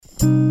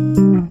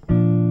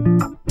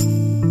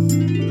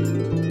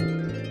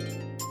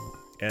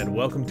and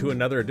welcome to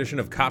another edition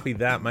of Copy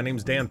That. My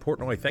name's Dan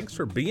Portnoy. Thanks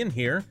for being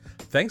here.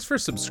 Thanks for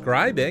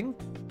subscribing.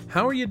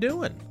 How are you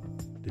doing?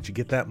 Did you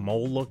get that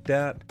mole looked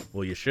at?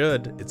 Well, you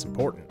should. It's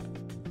important.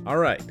 All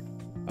right.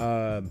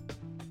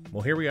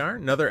 Well, here we are.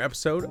 Another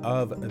episode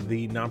of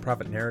the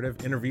Nonprofit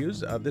Narrative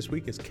Interviews. This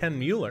week is Ken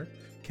Mueller.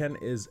 Ken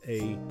is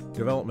a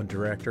development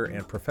director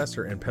and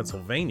professor in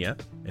Pennsylvania,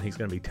 and he's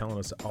going to be telling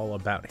us all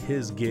about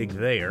his gig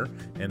there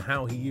and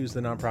how he used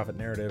the nonprofit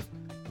narrative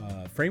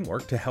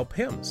framework to help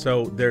him.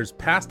 So there's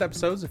past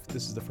episodes. If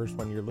this is the first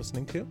one you're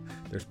listening to,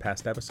 there's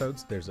past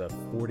episodes. There's a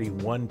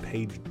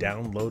 41-page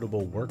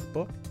downloadable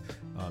workbook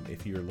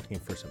if you're looking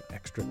for some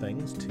extra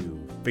things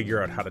to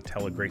figure out how to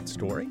tell a great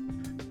story.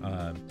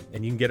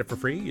 And you can get it for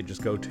free. You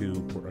just go to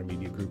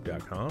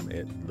portnoymediagroup.com.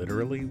 It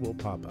literally will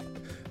pop up.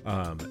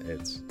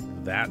 It's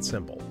that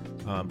simple.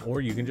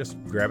 Or you can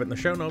just grab it in the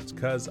show notes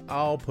because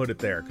I'll put it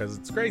there because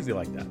it's crazy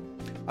like that.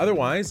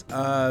 Otherwise,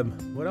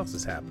 what else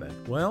is happening?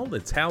 Well,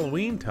 it's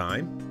Halloween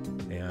time,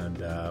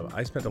 and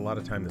I spent a lot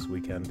of time this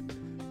weekend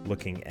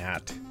looking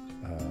at,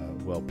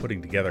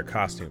 putting together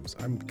costumes.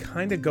 I'm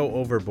kind of go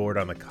overboard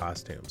on the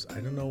costumes.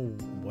 I don't know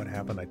what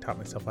happened. I taught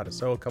myself how to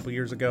sew a couple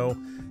years ago,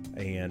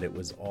 and it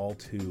was all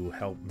to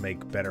help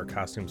make better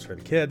costumes for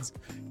the kids,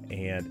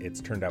 and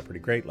it's turned out pretty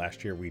great.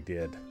 Last year we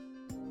did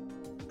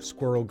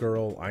Squirrel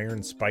Girl,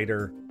 Iron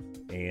Spider,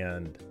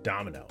 and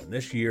Domino. And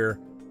this year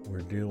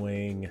we're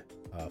doing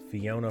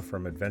Fiona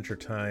from Adventure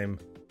Time,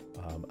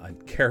 a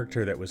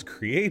character that was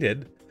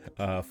created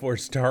for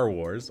Star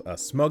Wars, a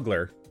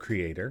smuggler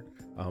creator,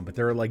 but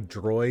there are like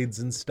droids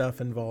and stuff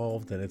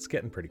involved, and it's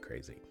getting pretty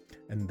crazy.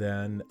 And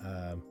then,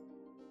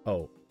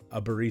 a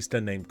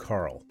barista named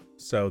Carl.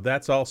 So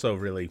that's also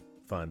really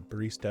fun.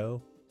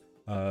 Baristo.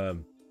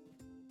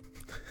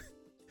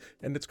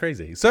 And it's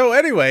crazy. So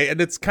anyway,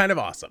 and it's kind of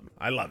awesome.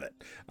 I love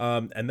it.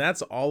 And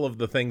that's all of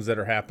the things that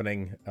are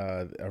happening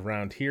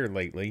around here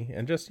lately.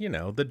 And just,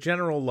 the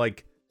general,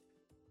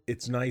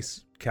 it's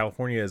nice.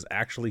 California is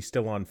actually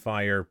still on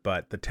fire,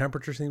 but the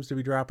temperature seems to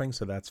be dropping.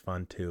 So that's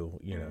fun to,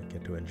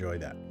 get to enjoy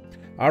that.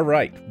 All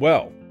right.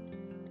 Well,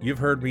 you've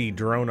heard me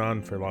drone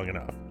on for long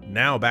enough.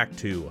 Now back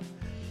to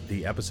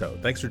the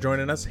episode. Thanks for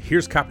joining us.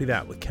 Here's Copy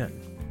That with Ken.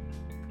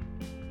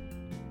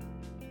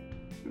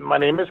 My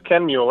name is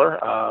Ken Mueller.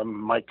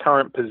 My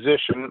current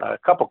position, a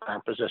couple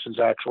current positions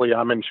actually,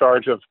 I'm in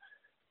charge of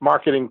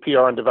marketing,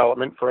 PR, and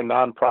development for a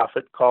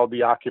nonprofit called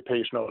the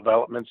Occupational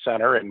Development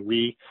Center, and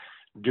we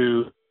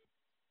do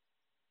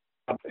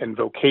and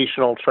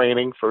vocational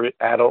training for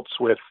adults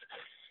with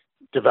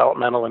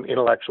developmental and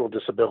intellectual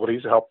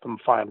disabilities to help them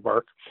find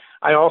work.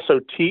 I also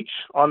teach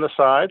on the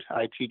side.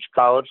 I teach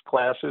college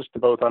classes to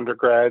both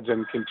undergrads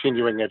and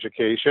continuing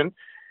education,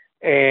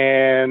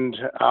 and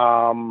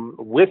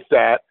with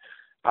that,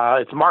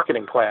 it's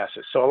marketing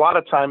classes. So a lot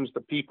of times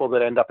the people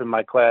that end up in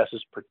my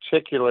classes,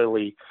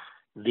 particularly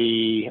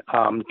the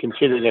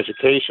continuing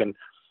education,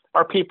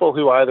 are people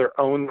who either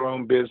own their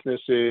own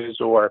businesses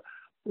or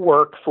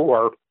work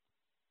for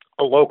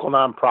a local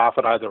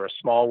nonprofit, either a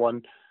small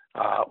one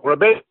or a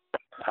big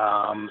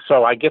one.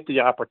 So I get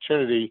the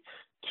opportunity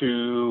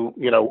to,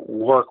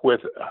 work with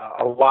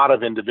a lot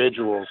of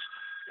individuals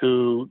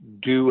who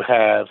do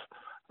have,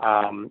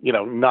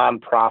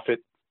 nonprofit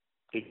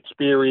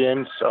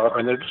experience,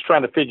 and they're just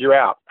trying to figure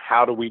out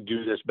how do we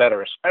do this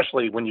better,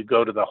 especially when you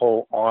go to the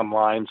whole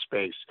online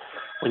space,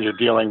 when you're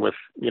dealing with,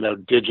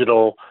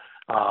 digital,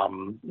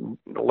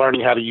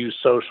 learning how to use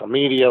social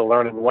media,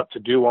 learning what to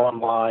do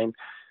online.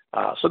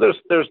 So there's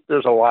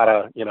a lot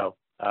of,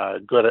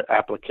 good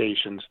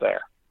applications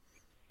there.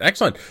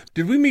 Excellent.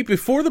 Did we meet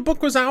before the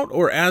book was out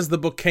or as the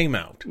book came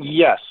out?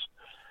 Yes.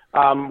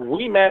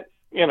 We met,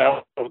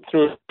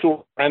 through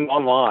a friend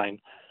online,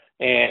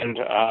 and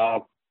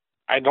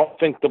I don't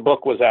think the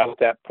book was out at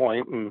that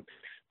point, and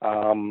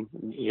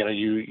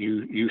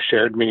you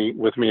shared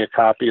with me a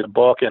copy of the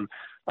book, and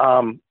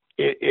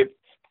it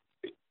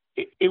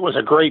was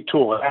a great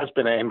tool. It has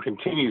been and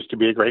continues to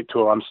be a great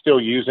tool. I'm still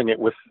using it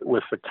with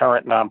the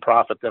current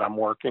nonprofit that I'm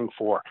working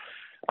for,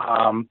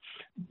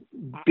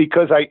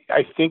 because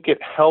I think it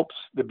helps.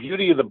 The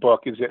beauty of the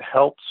book is it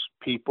helps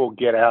people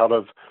get out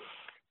of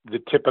the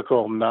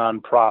typical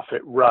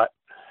nonprofit rut,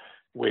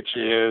 which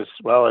is,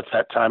 it's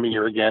that time of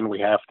year again, we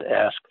have to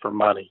ask for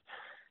money.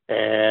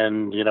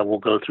 And, we'll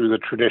go through the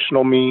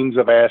traditional means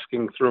of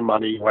asking through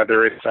money,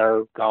 whether it's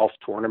our golf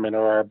tournament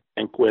or our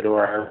banquet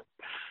or our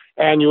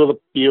annual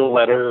appeal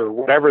letter or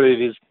whatever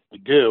it is we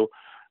do.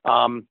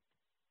 They'll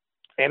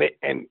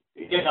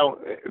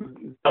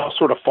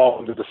sort of fall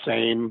into the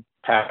same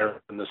pattern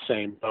and the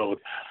same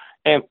mode.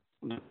 And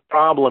the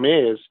problem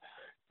is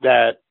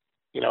that,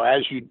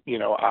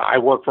 I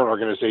work for an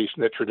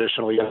organization that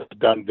traditionally has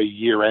done the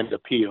year-end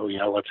appeal.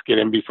 Let's get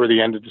in before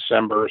the end of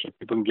December so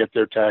people can get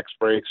their tax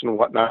breaks and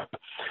whatnot.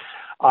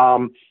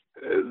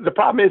 The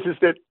problem is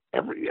that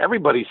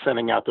everybody's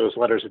sending out those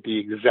letters at the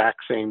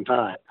exact same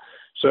time.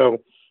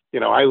 So,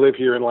 I live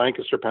here in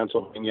Lancaster,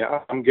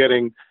 Pennsylvania. I'm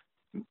getting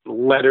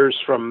letters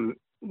from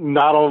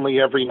not only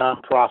every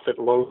nonprofit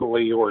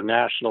locally or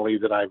nationally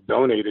that I've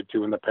donated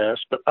to in the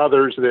past, but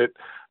others that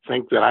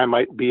think that I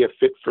might be a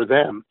fit for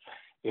them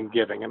in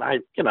giving. And I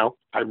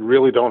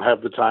really don't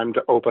have the time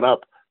to open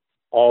up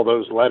all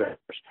those letters.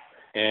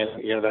 And,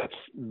 that's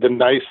the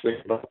nice thing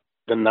about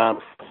the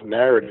nonprofit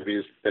narrative,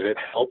 is that it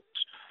helps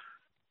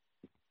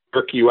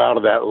work you out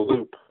of that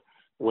loop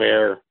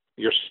where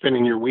you're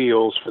spinning your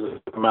wheels for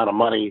the amount of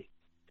money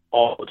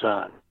all the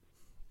time.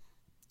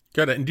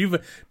 Got it. And do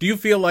you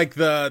feel like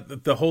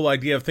the whole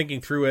idea of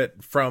thinking through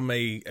it from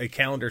a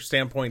calendar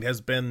standpoint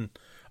has been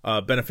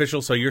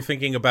beneficial? So you're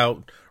thinking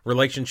about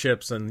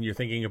relationships, and you're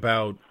thinking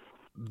about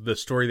the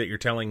story that you're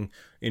telling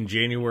in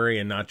January,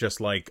 and not just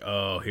like,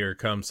 oh, here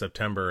comes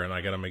September and I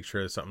got to make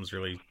sure that something's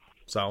really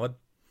solid?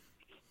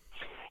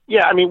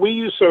 Yeah, I mean, we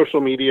use social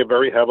media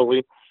very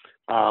heavily.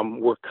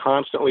 We're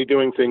constantly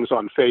doing things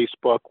on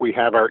Facebook. We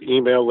have our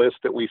email list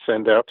that we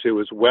send out to,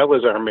 as well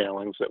as our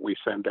mailings that we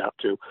send out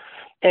to.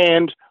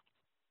 And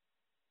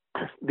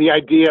the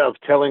idea of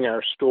telling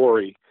our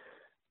story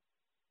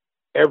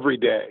every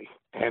day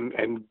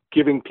and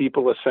giving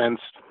people a sense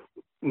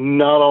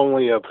not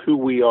only of who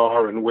we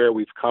are and where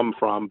we've come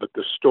from, but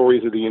the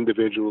stories of the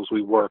individuals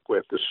we work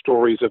with, the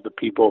stories of the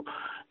people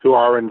who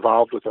are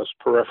involved with us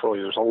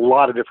peripherally. There's a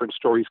lot of different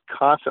stories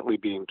constantly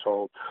being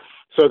told,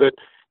 so that,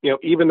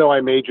 even though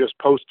I may just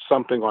post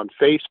something on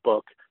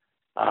Facebook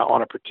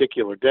on a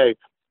particular day,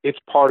 it's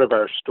part of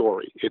our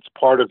story. It's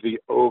part of the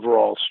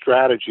overall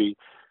strategy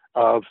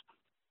of,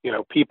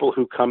 people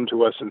who come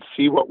to us and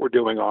see what we're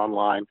doing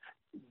online,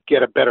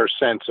 get a better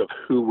sense of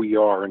who we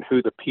are and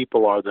who the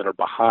people are that are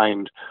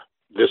behind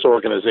this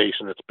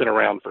organization that's been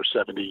around for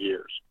 70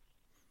 years.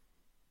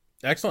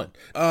 Excellent.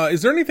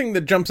 Is there anything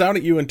that jumps out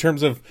at you in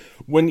terms of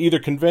when either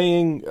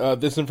conveying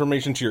this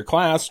information to your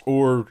class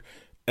or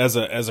as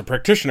a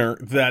practitioner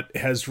that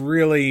has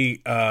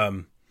really,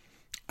 kind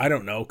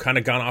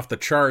of gone off the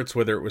charts,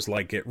 whether it was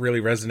like it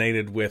really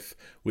resonated with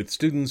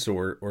students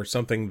or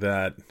something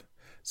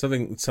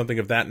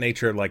of that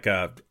nature, like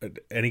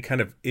any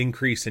kind of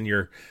increase in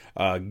your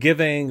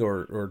giving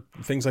or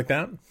things like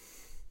that?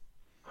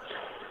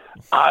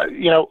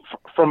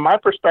 From my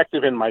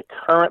perspective in my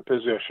current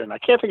position, I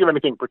can't think of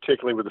anything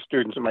particularly with the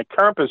students. In my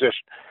current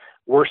position,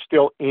 we're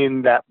still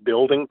in that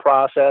building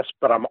process,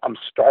 but I'm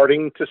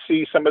starting to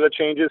see some of the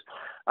changes.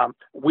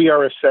 We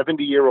are a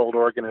 70-year-old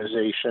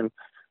organization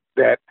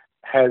that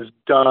has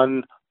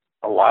done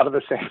a lot of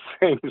the same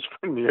things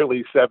for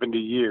nearly 70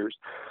 years.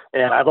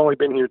 And I've only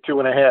been here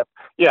 2.5.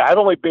 Yeah, I've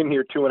only been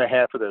here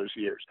 2.5 of those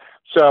years.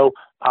 So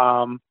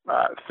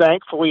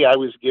thankfully, I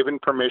was given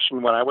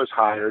permission when I was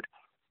hired.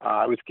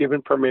 I was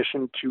given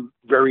permission to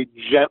very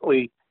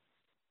gently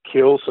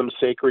kill some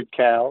sacred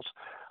cows.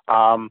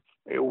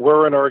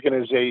 We're an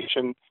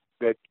organization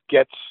that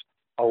gets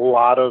a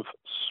lot of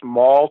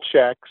small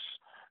checks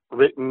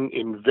written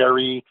in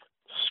very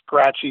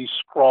scratchy,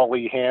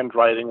 scrawly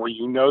handwriting, where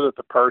that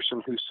the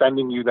person who's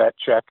sending you that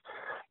check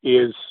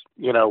is,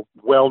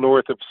 well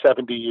north of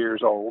 70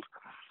 years old,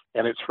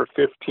 and it's for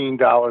 $15,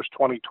 $20,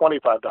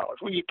 $25.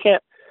 Well,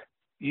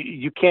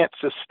 you can't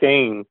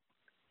sustain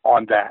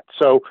on that.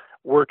 So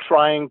we're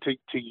trying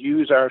to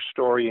use our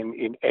story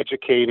in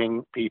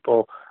educating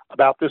people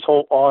about this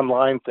whole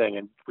online thing,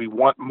 and we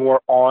want more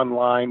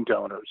online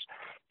donors.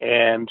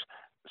 And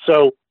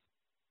so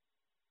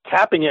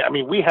tapping it, I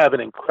mean, we have an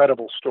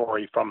incredible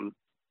story from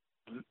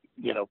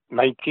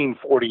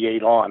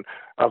 1948 on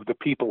of the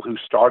people who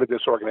started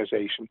this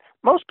organization.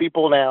 Most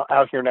people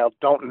out here now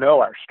don't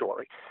know our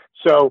story.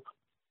 So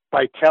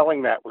by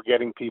telling that, we're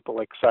getting people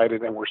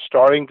excited, and we're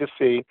starting to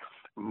see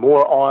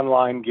more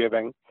online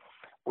giving.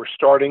 We're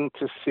starting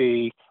to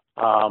see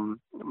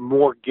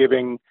more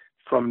giving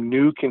from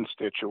new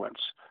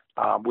constituents,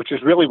 which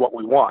is really what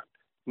we want,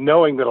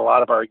 knowing that a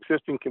lot of our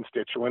existing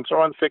constituents are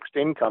on fixed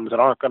incomes and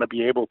aren't going to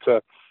be able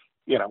to,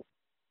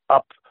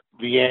 up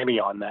the ante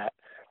on that.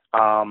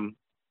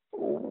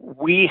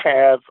 We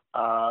have,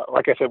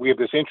 like I said, we have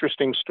this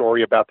interesting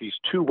story about these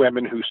two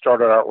women who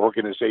started our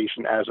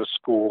organization as a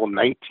school in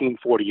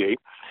 1948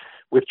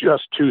 with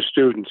just 2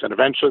 students. And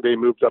eventually they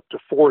moved up to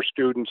 4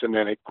 students, and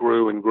then it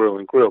grew and grew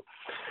and grew.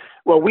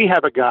 Well, we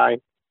have a guy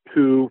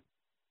who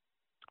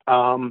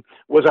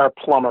was our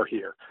plumber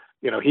here.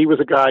 He was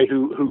a guy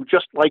who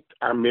just liked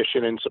our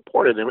mission and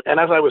supported him. And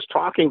as I was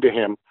talking to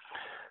him,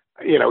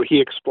 he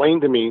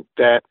explained to me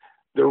that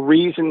the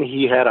reason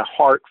he had a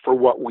heart for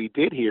what we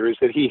did here is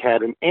that he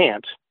had an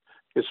aunt,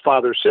 his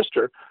father's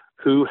sister,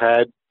 who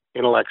had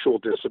intellectual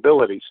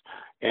disabilities,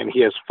 and he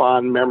has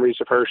fond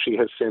memories of her. She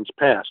has since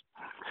passed.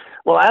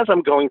 Well, as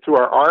I'm going through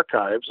our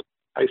archives,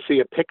 I see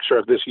a picture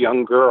of this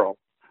young girl,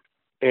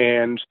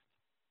 and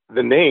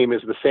the name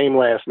is the same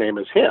last name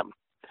as him.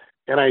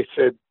 And I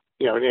said,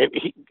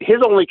 his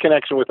only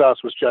connection with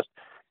us was just,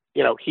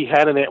 he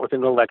had an aunt with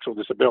an intellectual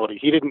disability.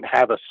 He didn't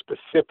have a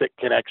specific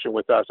connection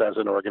with us as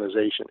an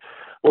organization.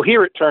 Well,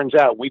 here it turns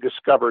out we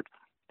discovered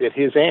that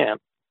his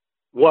aunt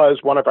was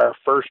one of our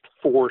first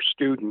 4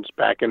 students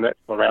back in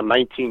around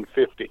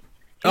 1950.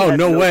 Oh,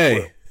 no way.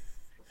 Clue.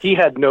 He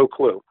had no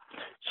clue.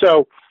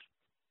 So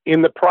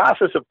in the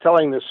process of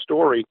telling this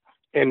story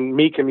and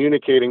me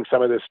communicating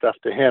some of this stuff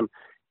to him,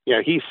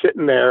 he's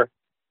sitting there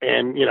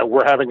and,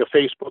 we're having a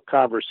Facebook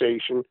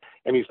conversation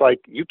and he's like,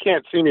 you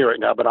can't see me right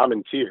now, but I'm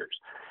in tears.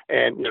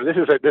 And,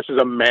 this is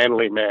a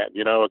manly man,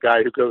 a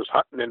guy who goes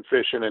hunting and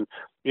fishing and,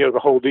 the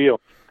whole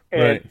deal.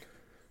 And right.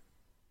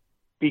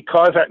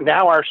 Because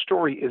now our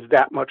story is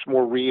that much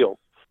more real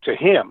to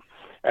him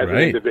as an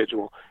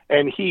individual.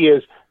 And he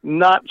is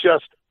not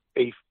just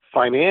a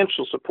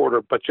financial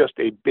supporter, but just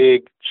a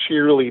big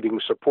cheerleading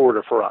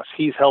supporter for us.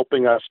 He's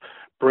helping us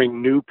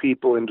bring new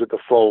people into the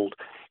fold.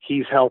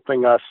 He's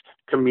helping us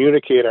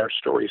communicate our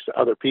stories to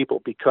other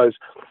people because,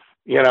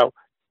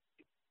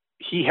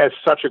 he has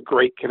such a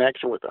great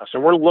connection with us.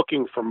 And we're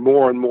looking for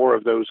more and more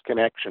of those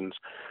connections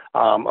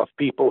of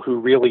people who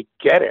really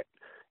get it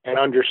and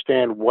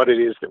understand what it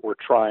is that we're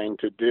trying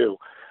to do.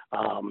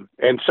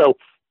 And so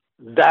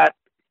that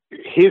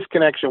his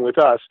connection with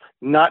us,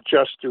 not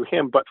just through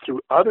him, but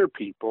through other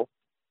people,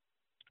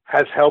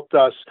 has helped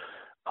us,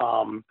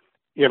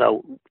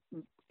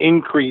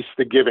 increase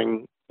the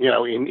giving,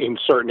 in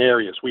certain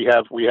areas. We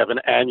have an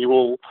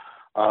annual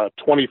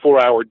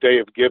 24-hour day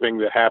of giving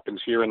that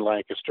happens here in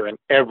Lancaster, and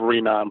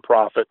every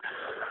nonprofit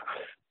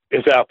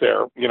is out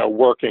there,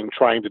 working,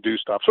 trying to do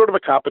stuff. Sort of a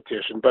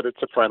competition, but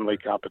it's a friendly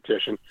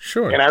competition.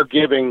 Sure. And our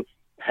giving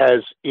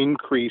has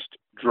increased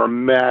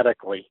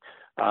dramatically,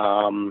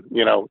 over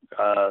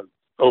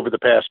the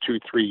past 2-3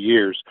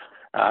 years.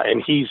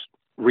 And he's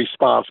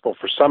responsible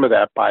for some of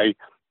that by,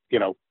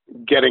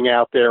 getting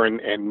out there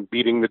and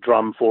beating the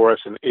drum for us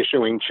and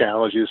issuing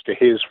challenges to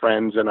his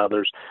friends and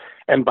others,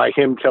 and by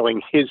him telling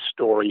his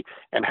story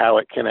and how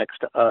it connects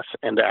to us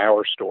and to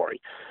our story.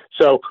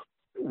 So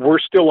we're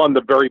still on the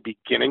very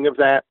beginning of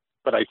that,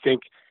 but I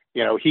think,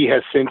 he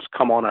has since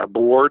come on our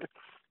board,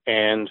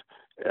 and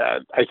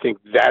I think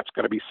that's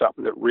going to be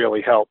something that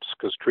really helps,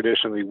 because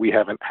traditionally we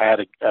haven't had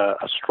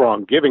a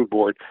strong giving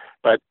board,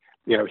 but,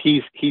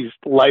 he's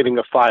lighting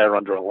a fire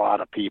under a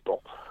lot of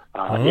people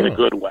in a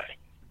good way.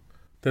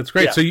 That's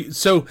great. Yeah.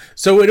 So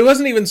it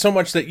wasn't even so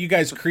much that you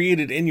guys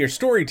created in your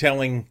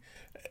storytelling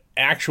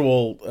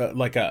actual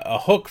like a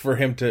hook for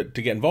him to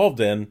get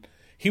involved in.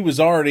 He was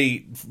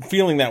already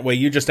feeling that way.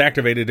 You just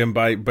activated him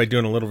by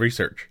doing a little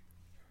research.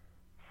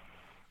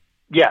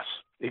 Yes,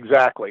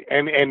 exactly.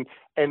 And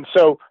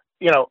so,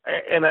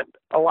 and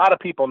a lot of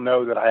people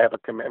know that I have a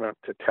commitment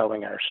to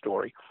telling our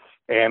story.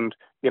 And,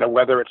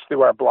 whether it's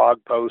through our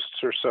blog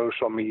posts or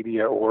social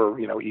media or,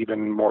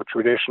 even more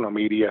traditional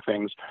media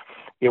things,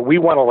 we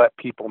want to let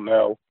people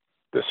know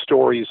the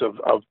stories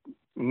of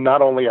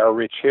not only our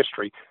rich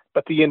history,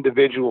 but the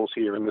individuals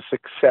here and the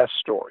success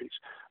stories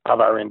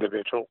of our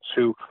individuals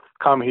who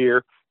come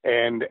here.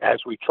 And as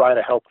we try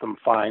to help them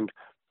find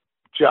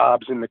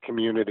jobs in the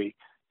community,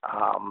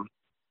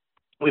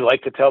 we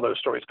like to tell those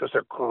stories because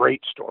they're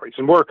great stories.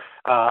 And we're,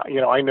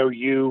 I know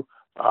you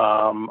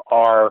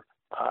are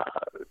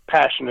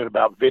passionate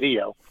about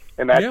video,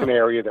 and that's an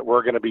area that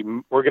we're going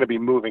to be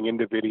moving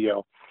into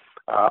video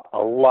a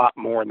lot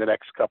more in the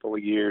next couple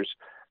of years,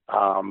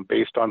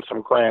 based on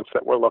some grants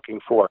that we're looking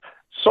for,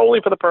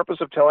 solely for the purpose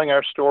of telling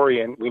our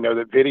story. And we know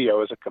that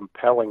video is a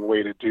compelling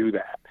way to do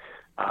that.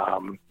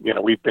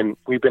 We've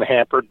been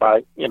hampered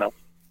by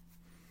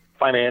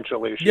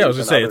financial issues. Yeah, I was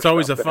going to say, it's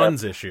always a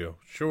funds issue.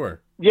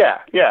 Sure. Yeah.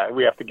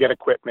 We have to get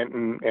equipment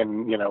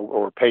and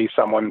or pay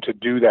someone to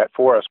do that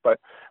for us, but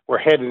we're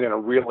headed in a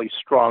really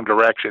strong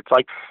direction. It's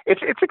like,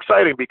 it's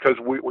exciting because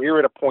we're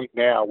at a point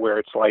now where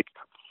it's like,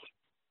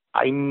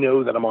 I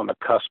know that I'm on the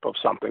cusp of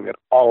something that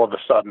all of a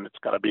sudden it's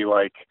going to be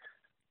like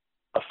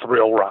a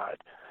thrill ride.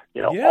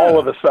 All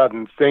of a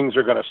sudden things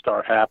are going to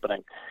start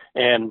happening.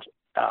 And,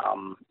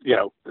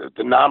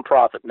 the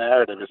nonprofit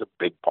narrative is a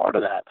big part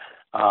of that.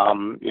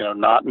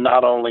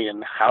 Not only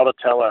in how to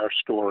tell our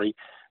story,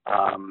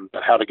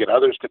 but how to get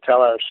others to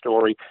tell our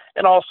story,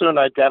 and also in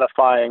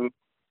identifying,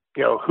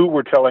 who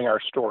we're telling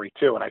our story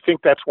to. And I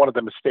think that's one of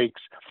the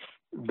mistakes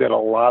that a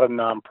lot of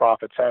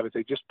nonprofits have, is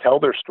they just tell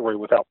their story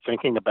without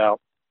thinking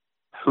about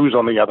who's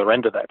on the other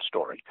end of that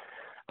story.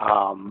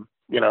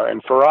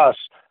 And for us,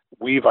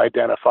 we've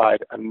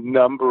identified a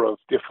number of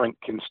different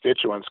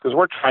constituents because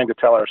we're trying to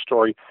tell our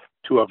story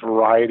to a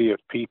variety of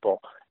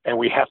people, and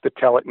we have to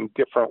tell it in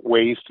different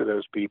ways to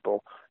those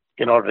people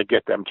in order to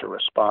get them to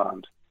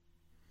respond.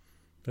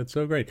 That's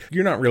so great.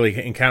 You're not really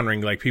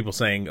encountering like people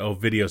saying, oh,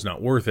 video's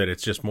not worth it.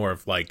 It's just more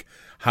of like,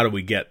 how do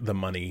we get the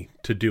money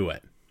to do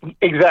it?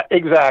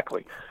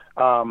 Exactly.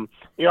 I'm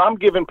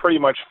given pretty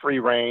much free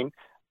reign.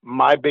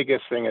 My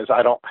biggest thing is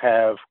I don't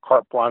have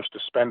carte blanche to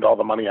spend all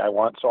the money I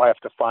want, so I have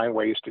to find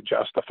ways to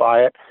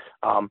justify it.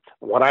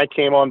 When I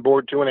came on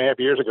board 2.5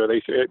 years ago,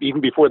 they said,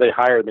 even before they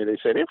hired me, they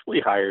said, if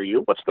we hire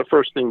you, what's the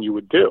first thing you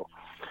would do?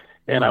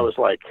 And I was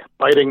like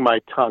biting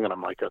my tongue, and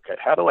I'm like, okay,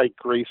 how do I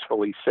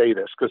gracefully say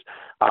this? Because,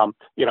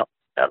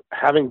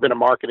 having been a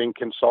marketing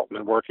consultant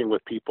and working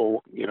with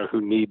people, who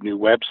need new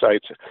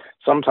websites,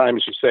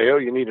 sometimes you say, oh,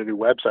 you need a new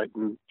website.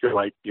 And you're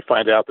like, you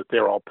find out that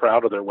they're all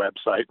proud of their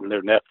website and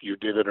their nephew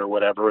did it or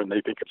whatever, and they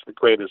think it's the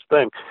greatest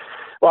thing.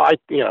 Well,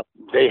 we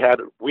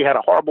had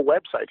a horrible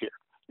website here.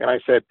 And I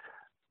said,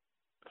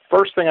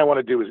 first thing I want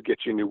to do is get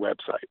you a new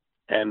website.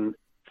 And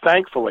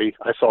thankfully,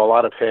 I saw a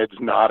lot of heads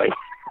nodding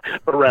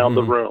around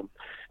the room.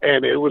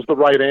 And it was the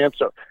right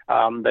answer.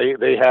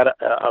 They had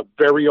a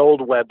very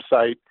old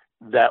website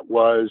that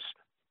was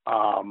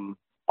on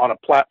a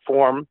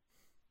platform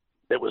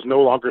that was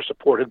no longer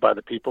supported by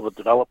the people that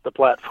developed the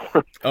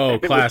platform. Oh,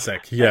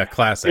 classic.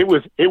 Classic.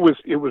 It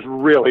was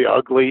really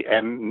ugly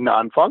and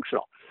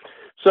non-functional.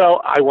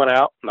 So I went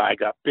out and I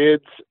got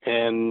bids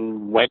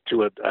and went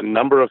to a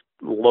number of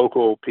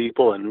local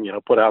people and,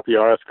 put out the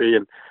RFP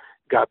and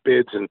got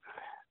bids. And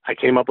I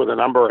came up with a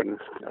number and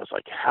I was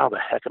like, how the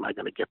heck am I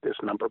going to get this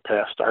number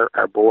past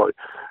our board?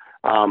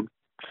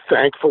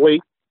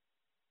 Thankfully,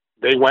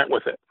 they went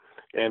with it.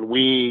 And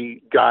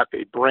we got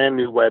a brand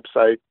new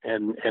website.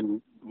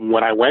 And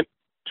when I went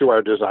to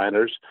our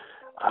designers,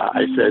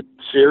 I said,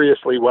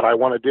 seriously, what I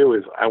want to do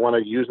is I want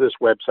to use this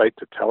website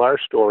to tell our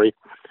story.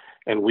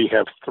 And we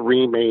have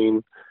three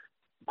main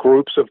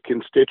groups of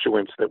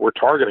constituents that we're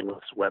targeting with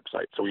this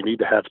website. So we need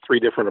to have three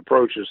different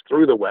approaches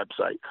through the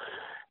website.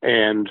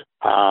 And,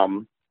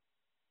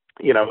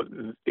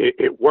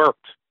 it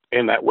worked.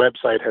 And that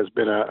website has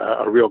been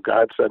a real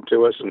godsend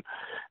to us. And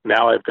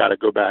now I've got to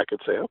go back and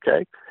say,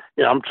 okay,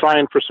 I'm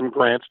trying for some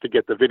grants to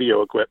get the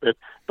video equipment.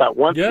 But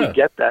once we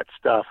get that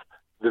stuff,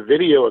 the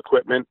video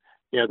equipment,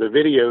 the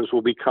videos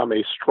will become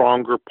a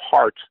stronger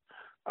part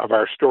of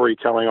our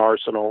storytelling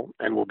arsenal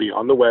and will be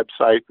on the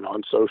website and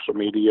on social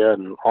media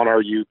and on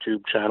our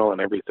YouTube channel and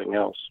everything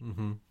else.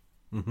 Mm-hmm.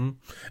 Mm-hmm.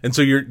 And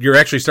so you're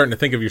actually starting to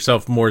think of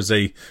yourself more as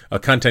a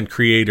content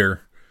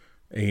creator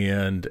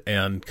and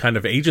kind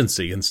of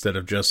agency instead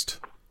of just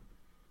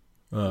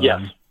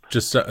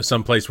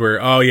some place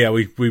where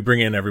we bring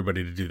in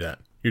everybody to do that.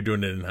 You're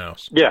doing it in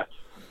house. Yeah.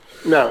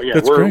 No, yeah.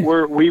 That's great.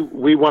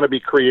 We want to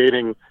be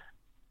creating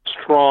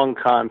strong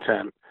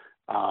content.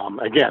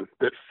 Again,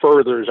 that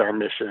furthers our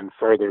mission,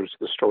 furthers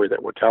the story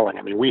that we're telling.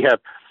 I mean, we have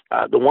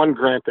the one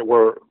grant that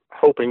we're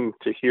hoping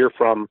to hear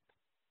from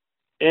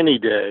any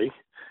day.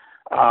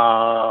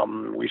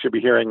 We should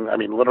be hearing,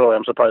 literally,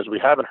 I'm surprised we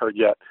haven't heard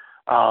yet,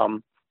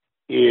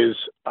 is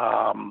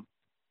a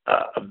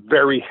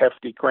very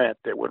hefty grant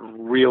that would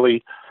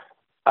really,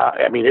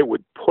 it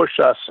would push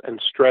us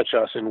and stretch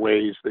us in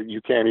ways that you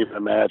can't even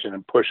imagine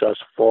and push us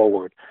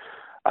forward.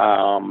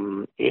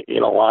 In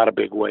a lot of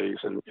big ways.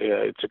 And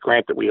it's a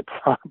grant that we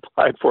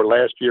applied for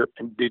last year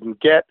and didn't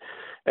get.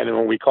 And then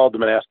when we called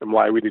them and asked them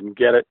why we didn't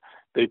get it,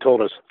 they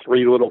told us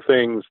three little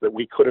things that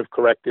we could have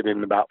corrected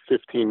in about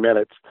 15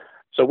 minutes.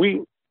 So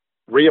we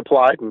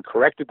reapplied and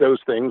corrected those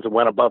things and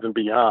went above and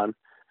beyond.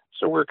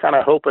 So we're kind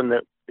of hoping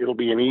that it'll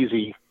be an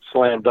easy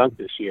slam dunk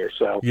this year.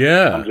 So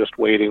I'm just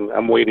waiting.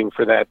 I'm waiting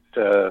for that,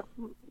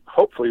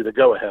 hopefully the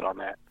go ahead on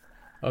that.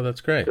 Oh,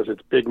 that's great. Because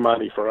it's big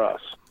money for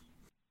us.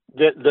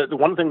 The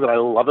one thing that I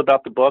love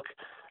about the book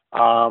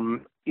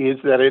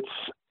is that it's,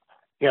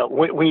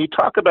 when you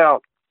talk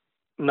about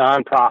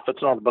nonprofits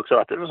and all the books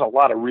out there, there's a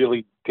lot of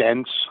really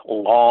dense,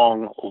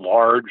 long,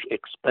 large,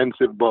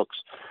 expensive books.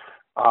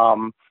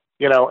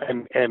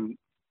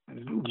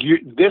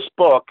 This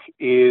book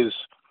is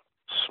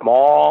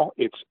small.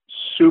 It's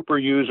super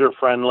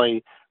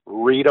user-friendly,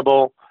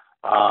 readable.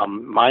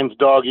 Mine's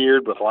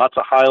dog-eared with lots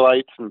of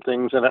highlights and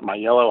things in it, my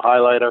yellow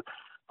highlighter.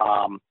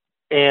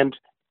 And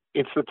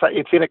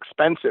it's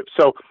inexpensive.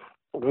 So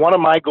one of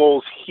my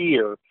goals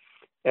here,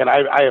 and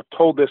I have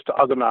told this to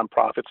other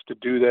nonprofits to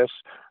do this,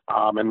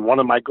 and one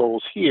of my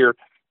goals here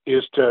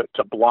is to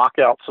block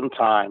out some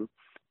time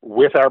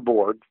with our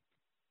board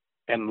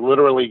and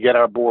literally get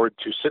our board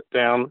to sit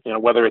down,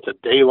 whether it's a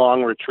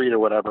day-long retreat or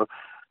whatever,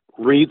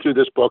 read through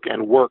this book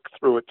and work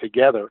through it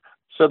together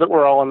so that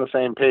we're all on the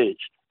same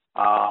page.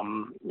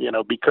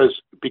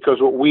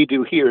 Because what we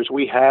do here is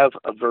we have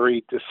a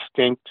very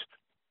distinct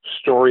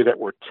story that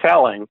we're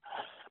telling,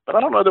 but I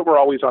don't know that we're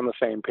always on the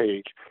same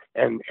page.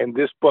 And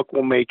this book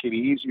will make it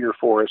easier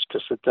for us to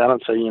sit down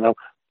and say,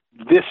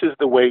 this is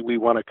the way we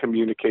want to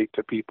communicate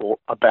to people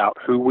about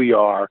who we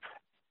are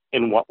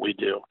and what we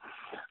do.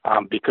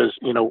 Because,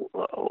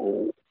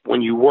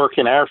 when you work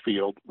in our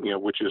field,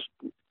 which is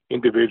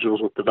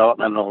individuals with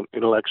developmental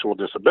intellectual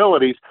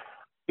disabilities,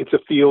 it's a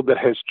field that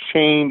has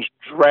changed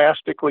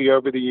drastically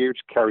over the years,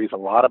 carries a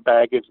lot of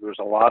baggage. There's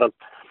a lot of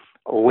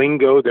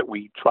lingo that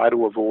we try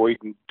to avoid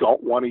and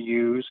don't want to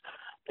use.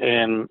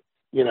 And,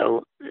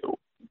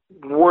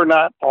 we're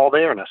not all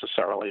there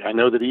necessarily. I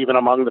know that even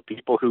among the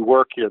people who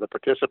work here, the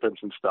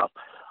participants and stuff,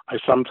 I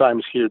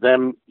sometimes hear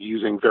them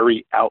using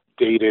very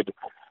outdated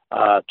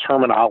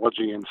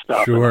terminology and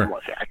stuff. Sure. And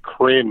I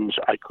cringe,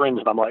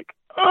 and I'm like,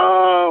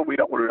 oh, we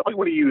don't really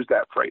want to use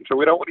that phrase, or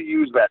we don't want to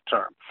use that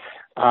term.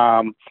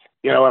 And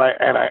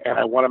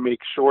I want to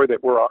make sure that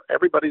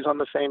everybody's on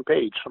the same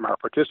page, from our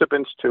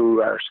participants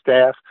to our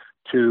staff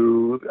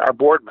to our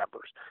board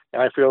members.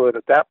 And I feel that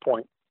at that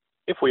point,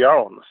 if we are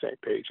on the same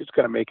page, it's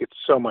going to make it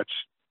so much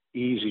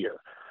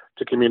easier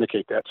to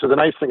communicate that. So the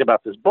nice thing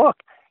about this book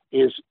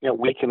is,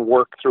 we can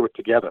work through it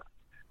together.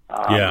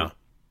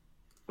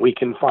 We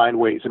can find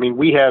ways. I mean,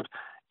 we have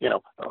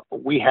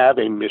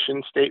a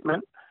mission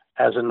statement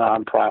as a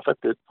nonprofit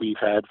that we've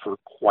had for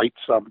quite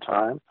some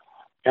time.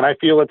 And I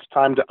feel it's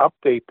time to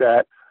update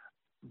that.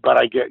 But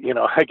I get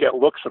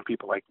looks from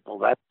people like, well,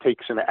 that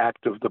takes an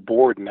act of the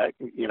board, and that,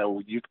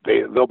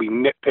 they'll be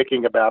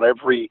nitpicking about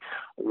every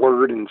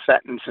word and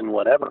sentence and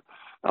whatever.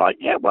 I'm like,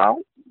 yeah,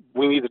 well,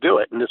 we need to do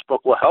it, and this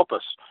book will help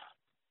us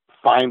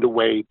find a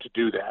way to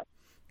do that.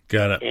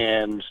 Got it.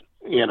 And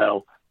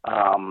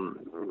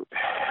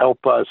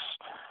help us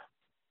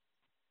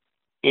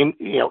in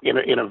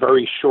a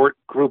very short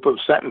group of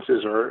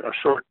sentences or a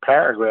short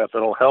paragraph.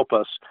 It'll help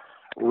us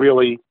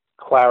really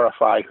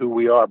clarify who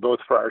we are, both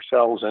for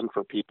ourselves and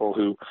for people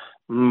who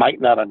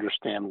might not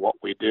understand what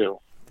we do.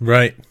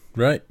 Right.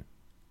 Great.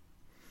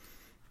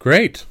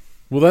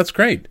 Well, that's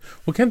great.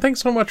 Well, Ken, thanks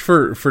so much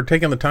for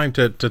taking the time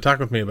to talk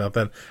with me about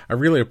that. I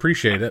really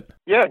appreciate it.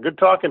 Yeah, good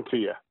talking to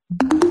you.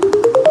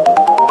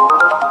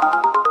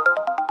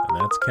 And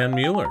that's Ken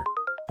Mueller.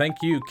 Thank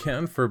you,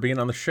 Ken, for being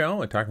on the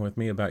show and talking with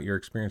me about your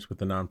experience with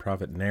the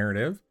nonprofit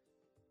narrative.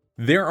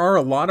 There are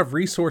a lot of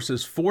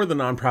resources for the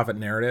nonprofit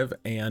narrative,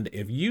 and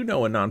if you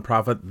know a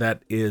nonprofit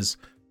that is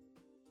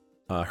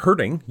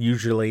hurting,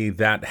 usually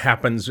that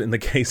happens in the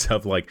case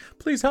of like,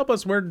 please help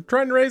us, we're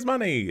trying to raise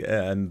money,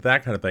 and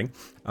that kind of thing.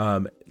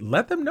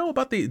 Let them know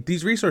about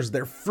these resources.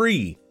 They're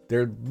free.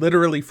 They're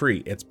literally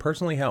free. It's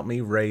personally helped me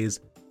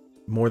raise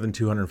more than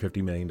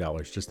 $250 million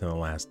just in the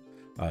last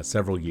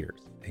several years.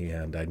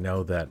 And I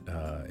know that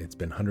it's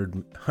been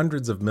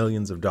hundreds of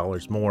millions of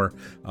dollars more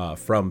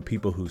from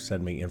people who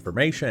send me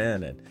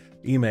information and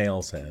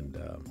emails, and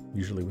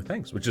usually with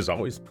thanks, which is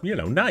always,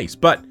 nice.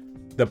 But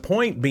the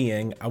point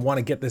being, I want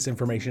to get this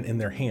information in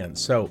their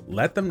hands. So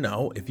let them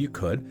know, if you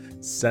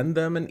could, send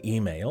them an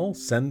email,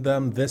 send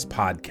them this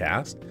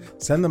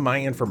podcast, send them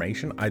my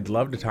information. I'd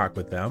love to talk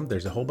with them.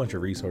 There's a whole bunch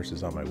of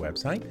resources on my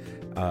website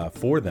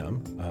for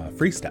them,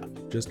 free stuff,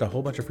 just a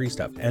whole bunch of free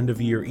stuff. End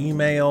of year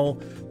email,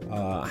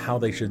 how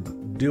they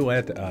should do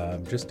it,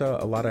 just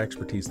a lot of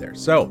expertise there.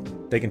 So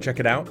they can check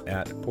it out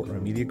at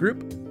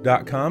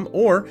PortnoyMediaGroup.com.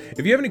 Or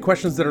if you have any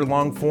questions that are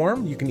long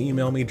form, you can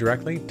email me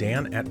directly,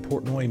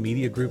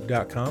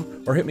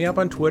 Dan@PortnoyMediaGroup.com, or hit me up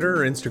on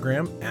Twitter or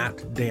Instagram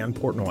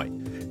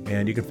 @DanPortnoy.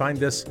 And you can find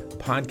this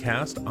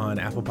podcast on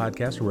Apple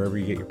Podcasts or wherever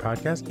you get your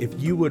podcast.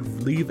 If you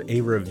would leave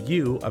a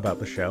review about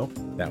the show,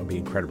 that would be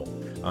incredible.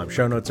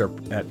 Show notes are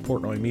at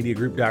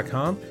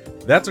PortnoyMediaGroup.com.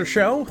 That's our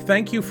show.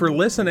 Thank you for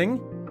listening.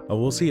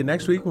 We'll see you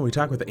next week when we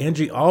talk with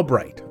Angie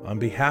Albright. On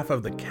behalf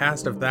of the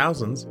cast of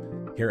thousands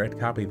here at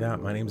Copy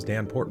That, my name's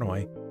Dan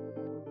Portnoy.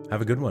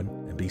 Have a good one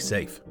and be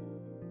safe.